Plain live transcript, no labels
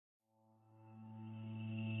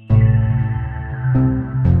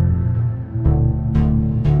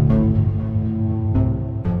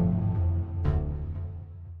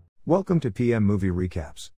Welcome to PM Movie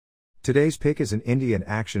Recaps. Today's pick is an Indian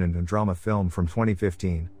action and drama film from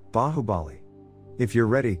 2015, Baahubali. If you're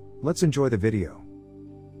ready, let's enjoy the video.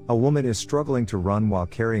 A woman is struggling to run while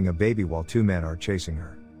carrying a baby while two men are chasing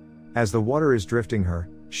her. As the water is drifting her,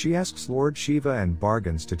 she asks Lord Shiva and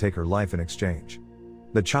bargains to take her life in exchange.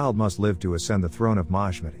 The child must live to ascend the throne of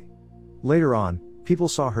Mahishmati. Later on, people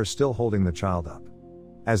saw her still holding the child up.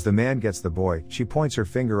 As the man gets the boy, she points her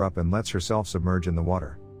finger up and lets herself submerge in the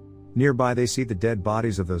water. Nearby they see the dead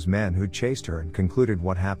bodies of those men who chased her and concluded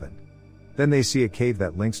what happened. Then they see a cave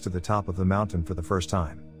that links to the top of the mountain for the first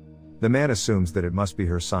time. The man assumes that it must be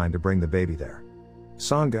her sign to bring the baby there.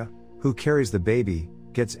 Sangha, who carries the baby,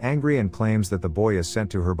 gets angry and claims that the boy is sent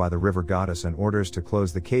to her by the river goddess and orders to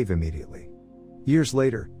close the cave immediately. Years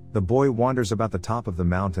later, the boy wanders about the top of the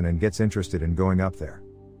mountain and gets interested in going up there.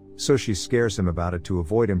 So she scares him about it to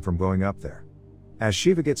avoid him from going up there. As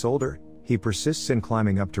Shiva gets older, he persists in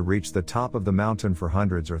climbing up to reach the top of the mountain for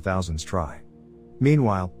hundreds or thousands try.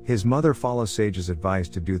 Meanwhile, his mother follows Sage's advice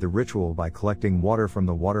to do the ritual by collecting water from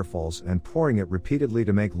the waterfalls and pouring it repeatedly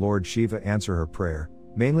to make Lord Shiva answer her prayer,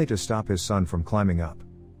 mainly to stop his son from climbing up.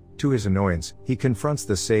 To his annoyance, he confronts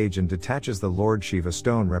the sage and detaches the Lord Shiva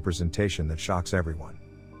stone representation that shocks everyone.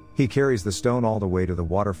 He carries the stone all the way to the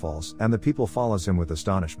waterfalls and the people follows him with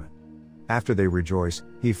astonishment. After they rejoice,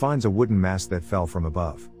 he finds a wooden mask that fell from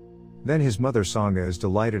above. Then his mother Sangha is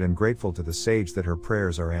delighted and grateful to the sage that her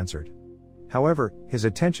prayers are answered. However, his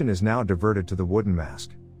attention is now diverted to the wooden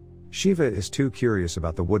mask. Shiva is too curious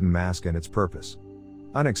about the wooden mask and its purpose.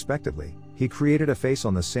 Unexpectedly, he created a face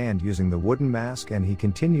on the sand using the wooden mask and he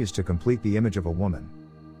continues to complete the image of a woman.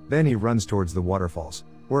 Then he runs towards the waterfalls,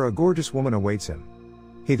 where a gorgeous woman awaits him.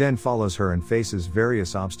 He then follows her and faces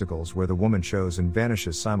various obstacles where the woman shows and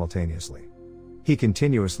vanishes simultaneously. He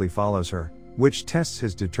continuously follows her, which tests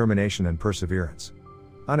his determination and perseverance.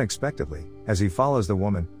 Unexpectedly, as he follows the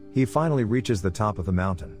woman, he finally reaches the top of the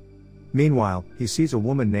mountain. Meanwhile, he sees a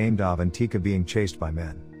woman named Avantika being chased by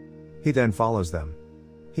men. He then follows them.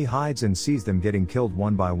 He hides and sees them getting killed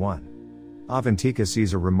one by one. Avantika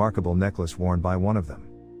sees a remarkable necklace worn by one of them.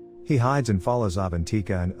 He hides and follows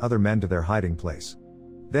Avantika and other men to their hiding place.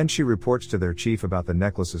 Then she reports to their chief about the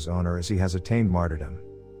necklace's owner as he has attained martyrdom.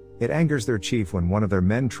 It angers their chief when one of their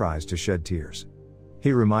men tries to shed tears.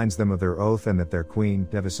 He reminds them of their oath and that their queen,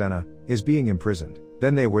 Devasena, is being imprisoned.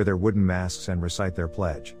 Then they wear their wooden masks and recite their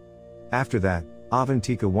pledge. After that,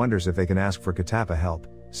 Avantika wonders if they can ask for Katappa help,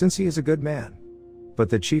 since he is a good man.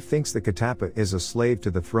 But the chief thinks that Katappa is a slave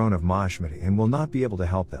to the throne of Mahishmati and will not be able to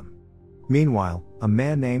help them. Meanwhile, a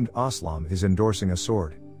man named Aslam is endorsing a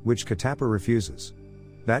sword, which Katappa refuses.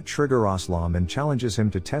 That triggers Aslam and challenges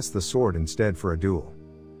him to test the sword instead for a duel.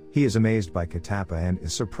 He is amazed by Katappa and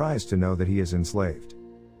is surprised to know that he is enslaved.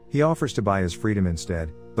 He offers to buy his freedom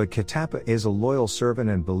instead, but Katappa is a loyal servant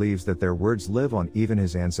and believes that their words live on even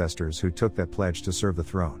his ancestors who took that pledge to serve the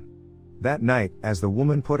throne. That night, as the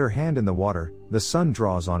woman put her hand in the water, the sun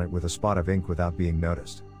draws on it with a spot of ink without being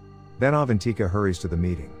noticed. Then Avantika hurries to the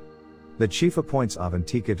meeting. The chief appoints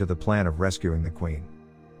Avantika to the plan of rescuing the queen.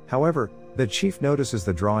 However, the chief notices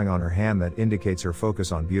the drawing on her hand that indicates her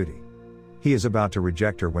focus on beauty. He is about to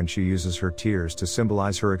reject her when she uses her tears to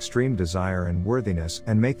symbolize her extreme desire and worthiness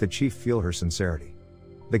and make the chief feel her sincerity.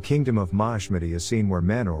 The kingdom of Mahishmati is seen where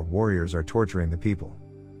men or warriors are torturing the people.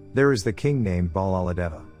 There is the king named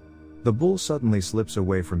Balaladeva. The bull suddenly slips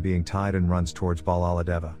away from being tied and runs towards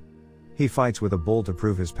Balaladeva. He fights with a bull to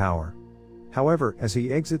prove his power. However, as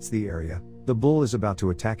he exits the area, the bull is about to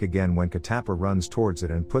attack again when Katappa runs towards it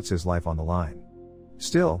and puts his life on the line.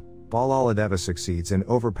 Still, Balaladeva succeeds and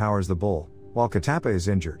overpowers the bull, while Katappa is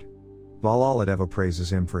injured. Balaladeva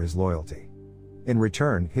praises him for his loyalty. In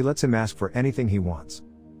return, he lets him ask for anything he wants.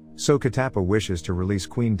 So Katappa wishes to release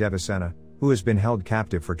Queen Devasena, who has been held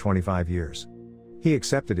captive for 25 years. He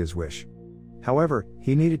accepted his wish. However,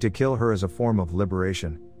 he needed to kill her as a form of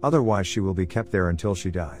liberation, otherwise she will be kept there until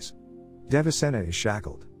she dies. Devasena is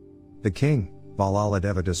shackled. The king,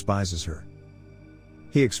 Balaladeva, despises her.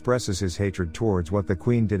 He expresses his hatred towards what the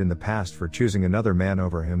queen did in the past for choosing another man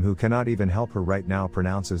over him who cannot even help her right now,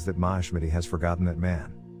 pronounces that Mahishmati has forgotten that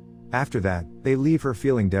man. After that, they leave her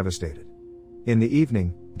feeling devastated. In the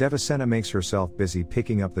evening, Devasena makes herself busy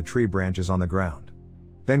picking up the tree branches on the ground.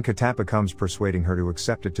 Then Katappa comes persuading her to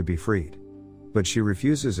accept it to be freed. But she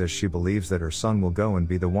refuses as she believes that her son will go and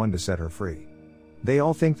be the one to set her free. They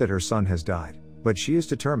all think that her son has died, but she is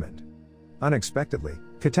determined. Unexpectedly,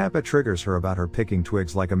 Katappa triggers her about her picking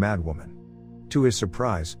twigs like a madwoman. To his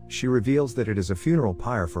surprise, she reveals that it is a funeral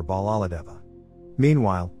pyre for Balaladeva.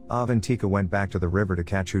 Meanwhile, Avantika went back to the river to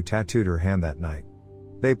catch who tattooed her hand that night.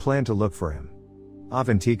 They plan to look for him.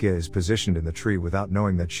 Avantika is positioned in the tree without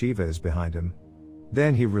knowing that Shiva is behind him.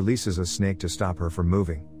 Then he releases a snake to stop her from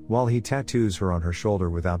moving, while he tattoos her on her shoulder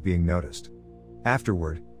without being noticed.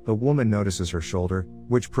 Afterward, a woman notices her shoulder,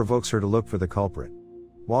 which provokes her to look for the culprit.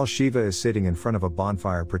 While Shiva is sitting in front of a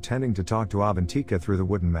bonfire pretending to talk to Avantika through the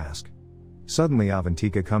wooden mask. Suddenly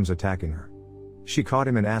Avantika comes attacking her. She caught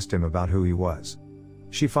him and asked him about who he was.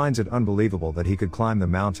 She finds it unbelievable that he could climb the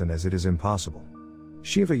mountain, as it is impossible.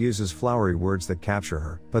 Shiva uses flowery words that capture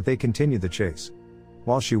her, but they continue the chase.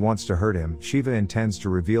 While she wants to hurt him, Shiva intends to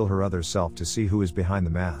reveal her other self to see who is behind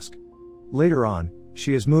the mask. Later on,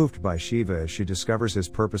 she is moved by Shiva as she discovers his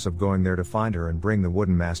purpose of going there to find her and bring the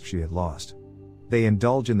wooden mask she had lost. They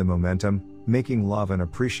indulge in the momentum, making love and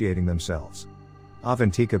appreciating themselves.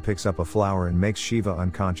 Avantika picks up a flower and makes Shiva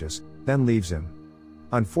unconscious, then leaves him.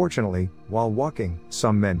 Unfortunately, while walking,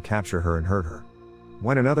 some men capture her and hurt her.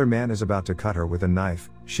 When another man is about to cut her with a knife,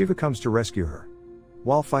 Shiva comes to rescue her.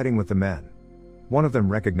 While fighting with the men, one of them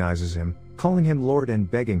recognizes him, calling him Lord and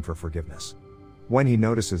begging for forgiveness. When he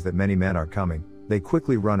notices that many men are coming, they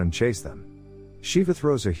quickly run and chase them. Shiva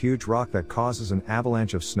throws a huge rock that causes an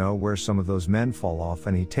avalanche of snow where some of those men fall off,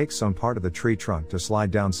 and he takes some part of the tree trunk to slide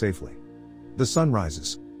down safely. The sun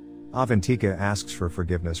rises. Avantika asks for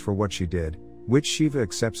forgiveness for what she did, which Shiva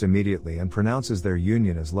accepts immediately and pronounces their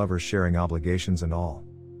union as lovers sharing obligations and all.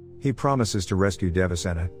 He promises to rescue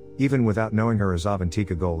Devasena, even without knowing her, as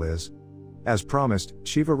Avantika goal is. As promised,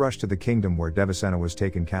 Shiva rushed to the kingdom where Devasena was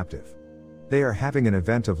taken captive. They are having an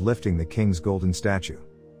event of lifting the king's golden statue.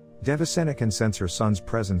 Devasena can sense her son's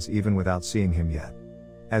presence even without seeing him yet.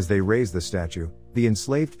 As they raise the statue, the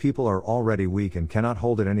enslaved people are already weak and cannot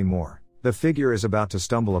hold it anymore. The figure is about to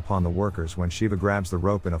stumble upon the workers when Shiva grabs the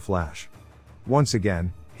rope in a flash. Once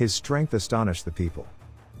again, his strength astonished the people.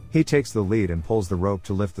 He takes the lead and pulls the rope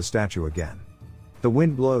to lift the statue again. The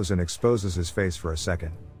wind blows and exposes his face for a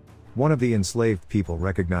second. One of the enslaved people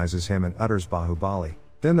recognizes him and utters Baahubali,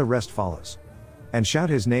 then the rest follows. And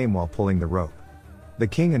shout his name while pulling the rope. The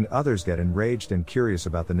king and others get enraged and curious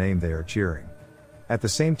about the name they are cheering. At the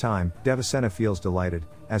same time, Devasena feels delighted,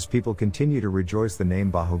 as people continue to rejoice the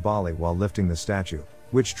name Baahubali while lifting the statue,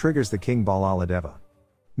 which triggers the king Balaladeva.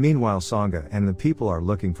 Meanwhile, Sangha and the people are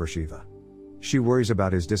looking for Shiva. She worries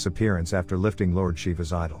about his disappearance after lifting Lord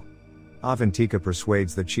Shiva's idol. Avantika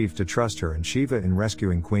persuades the chief to trust her and Shiva in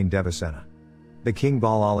rescuing Queen Devasena. The king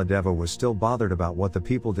Balaladeva was still bothered about what the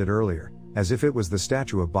people did earlier, as if it was the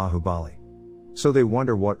statue of Baahubali. So they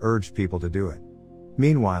wonder what urged people to do it.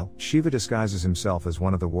 Meanwhile, Shiva disguises himself as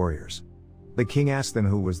one of the warriors. The king asks them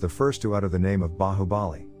who was the first to utter the name of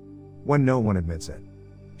Baahubali. When no one admits it,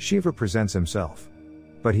 Shiva presents himself.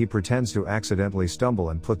 But he pretends to accidentally stumble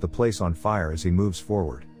and put the place on fire as he moves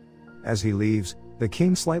forward. As he leaves, the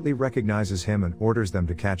king slightly recognizes him and orders them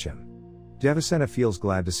to catch him. Devasena feels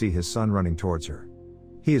glad to see his son running towards her.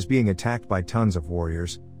 He is being attacked by tons of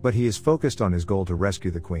warriors, but he is focused on his goal to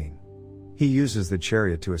rescue the queen. He uses the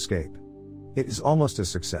chariot to escape. It is almost a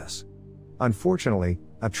success. Unfortunately,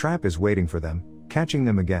 a trap is waiting for them, catching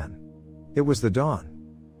them again. It was the dawn.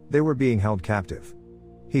 They were being held captive.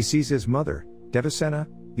 He sees his mother, Devasena,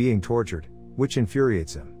 being tortured, which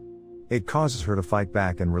infuriates him. It causes her to fight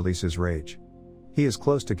back and release his rage. He is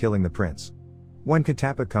close to killing the prince. When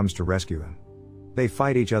Katapa comes to rescue him, they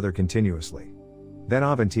fight each other continuously. Then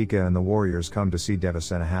Avantika and the warriors come to see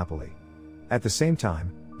Devasena happily. At the same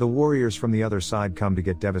time, the warriors from the other side come to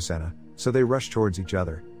get Devasena, so they rush towards each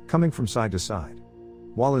other, coming from side to side.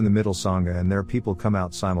 While in the middle, Sangha and their people come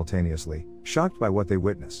out simultaneously, shocked by what they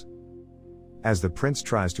witness. As the prince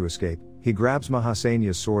tries to escape, he grabs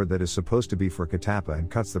Mahasenya's sword that is supposed to be for Katapa and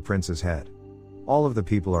cuts the prince's head. All of the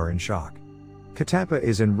people are in shock. Katapa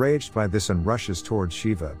is enraged by this and rushes towards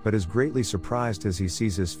Shiva, but is greatly surprised as he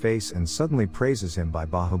sees his face and suddenly praises him by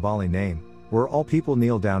Baahubali name, where all people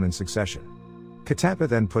kneel down in succession. Katapa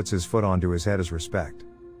then puts his foot onto his head as respect.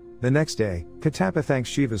 The next day, Katapa thanks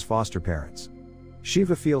Shiva's foster parents.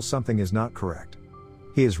 Shiva feels something is not correct.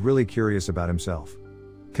 He is really curious about himself.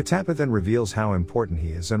 Katapa then reveals how important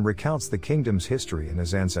he is and recounts the kingdom's history and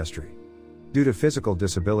his ancestry. Due to physical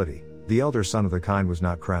disability, the elder son of the kind was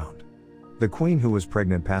not crowned. The queen who was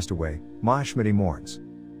pregnant passed away. Mahashmati mourns.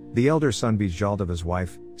 The elder son Bijaldava's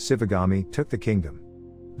wife, Sivagami, took the kingdom.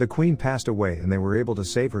 The queen passed away and they were able to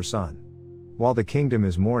save her son. While the kingdom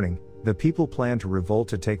is mourning, the people plan to revolt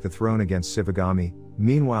to take the throne against Sivagami.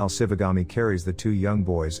 Meanwhile, Sivagami carries the two young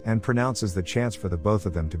boys and pronounces the chance for the both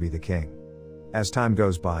of them to be the king. As time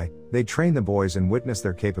goes by, they train the boys and witness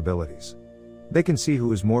their capabilities. They can see who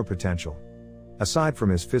has more potential. Aside from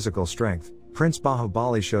his physical strength, Prince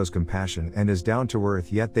Baahubali shows compassion and is down to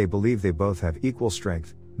earth, yet they believe they both have equal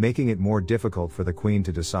strength, making it more difficult for the queen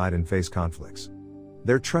to decide and face conflicts.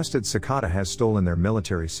 Their trusted Sakata has stolen their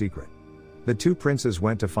military secret. The two princes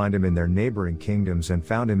went to find him in their neighboring kingdoms and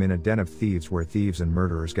found him in a den of thieves where thieves and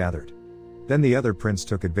murderers gathered. Then the other prince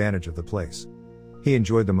took advantage of the place. He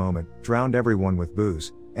enjoyed the moment, drowned everyone with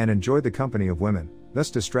booze, and enjoyed the company of women, thus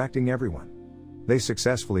distracting everyone. They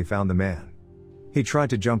successfully found the man. He tried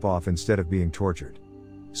to jump off instead of being tortured.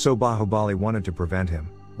 So Baahubali wanted to prevent him,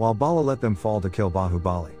 while Bala let them fall to kill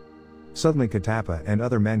Baahubali. Suddenly Katappa and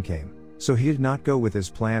other men came, so he did not go with his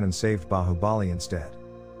plan and saved Baahubali instead.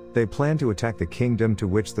 They planned to attack the kingdom to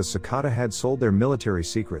which the Sakata had sold their military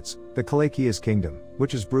secrets, the Kalakia's kingdom,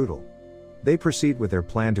 which is brutal. They proceed with their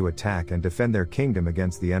plan to attack and defend their kingdom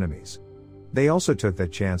against the enemies. They also took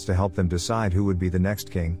that chance to help them decide who would be the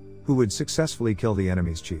next king, who would successfully kill the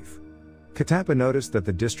enemy's chief. Katappa noticed that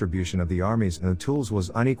the distribution of the armies and the tools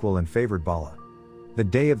was unequal and favored Bala. The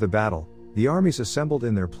day of the battle, the armies assembled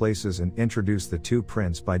in their places and introduced the two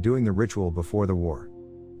princes by doing the ritual before the war.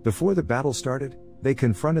 Before the battle started, they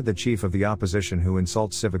confronted the chief of the opposition who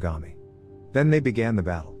insults Shivagami. Then they began the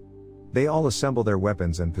battle. They all assembled their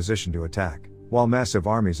weapons and positioned to attack, while massive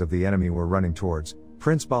armies of the enemy were running towards.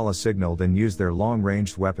 Prince Bala signaled and used their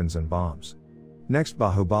long-ranged weapons and bombs. Next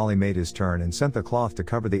Baahubali made his turn and sent the cloth to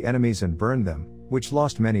cover the enemies and burned them, which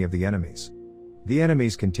lost many of the enemies. The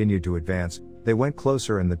enemies continued to advance, they went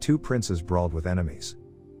closer and the two princes brawled with enemies.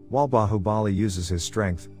 While Baahubali uses his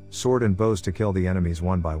strength, sword and bows to kill the enemies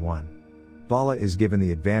one by one. Bala is given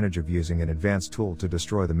the advantage of using an advanced tool to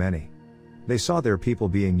destroy the many. They saw their people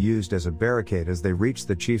being used as a barricade as they reached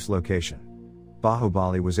the chief's location.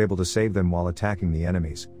 Baahubali was able to save them while attacking the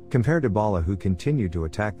enemies, compared to Bala who continued to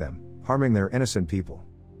attack them, harming their innocent people.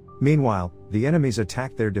 Meanwhile, the enemies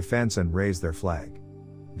attacked their defense and raised their flag.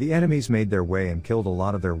 The enemies made their way and killed a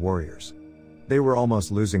lot of their warriors. They were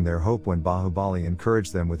almost losing their hope when Baahubali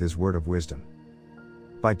encouraged them with his word of wisdom.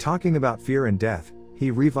 By talking about fear and death, he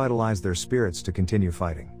revitalized their spirits to continue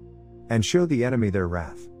fighting. And showed the enemy their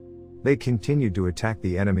wrath. They continued to attack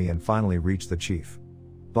the enemy and finally reached the chief.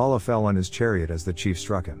 Bala fell on his chariot as the chief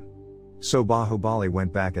struck him. So Baahubali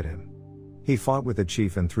went back at him. He fought with the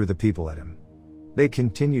chief and threw the people at him. They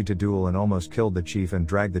continued to duel and almost killed the chief and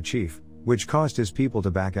dragged the chief, which caused his people to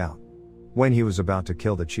back out. When he was about to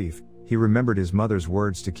kill the chief, he remembered his mother's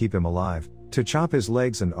words to keep him alive, to chop his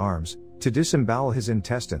legs and arms, to disembowel his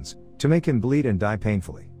intestines, to make him bleed and die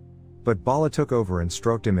painfully. But Bala took over and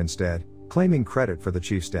stroked him instead, claiming credit for the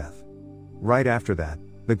chief's death. Right after that,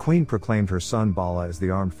 the queen proclaimed her son Bala as the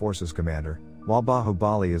armed forces commander, while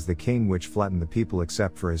Baahubali is the king, which flattened the people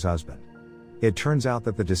except for his husband. It turns out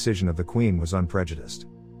that the decision of the queen was unprejudiced.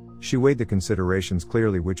 She weighed the considerations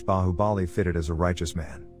clearly, which Baahubali fitted as a righteous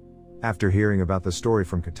man. After hearing about the story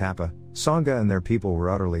from Katappa, Sangha and their people were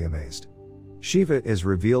utterly amazed. Shiva is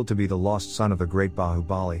revealed to be the lost son of the great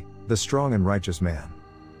Baahubali, the strong and righteous man.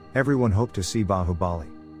 Everyone hoped to see Baahubali.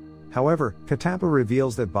 However, Katappa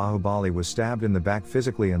reveals that Baahubali was stabbed in the back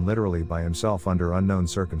physically and literally by himself under unknown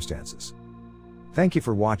circumstances. Thank you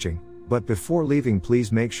for watching, but before leaving,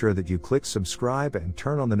 please make sure that you click subscribe and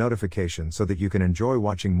turn on the notification so that you can enjoy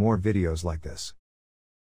watching more videos like this.